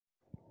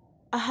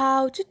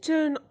How to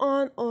turn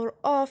on or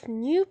off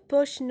new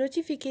push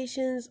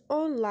notifications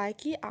on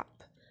Likee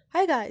app.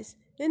 Hi guys,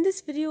 in this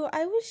video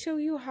I will show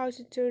you how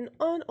to turn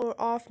on or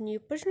off new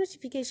push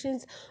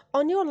notifications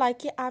on your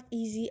Likee app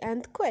easy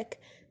and quick.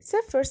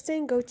 So first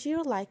thing, go to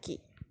your Likee.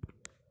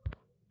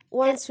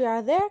 Once you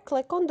are there,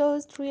 click on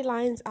those three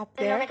lines up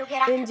there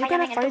and you're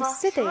gonna find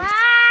settings.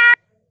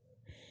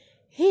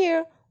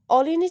 Here,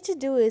 all you need to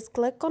do is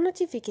click on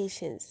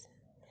notifications.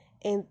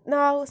 And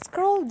now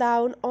scroll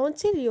down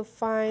until you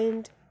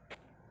find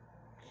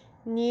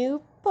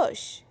new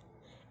push.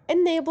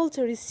 Enable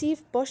to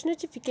receive push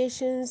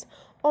notifications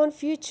on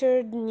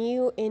featured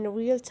new in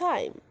real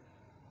time.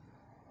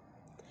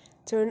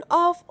 Turn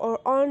off or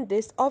on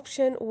this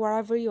option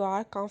wherever you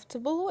are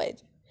comfortable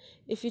with.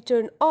 If you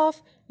turn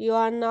off, you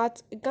are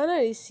not gonna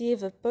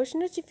receive the push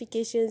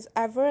notifications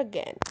ever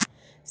again.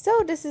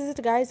 So this is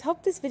it guys,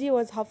 hope this video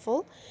was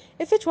helpful.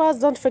 If it was,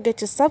 don't forget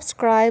to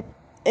subscribe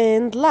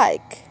and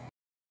like.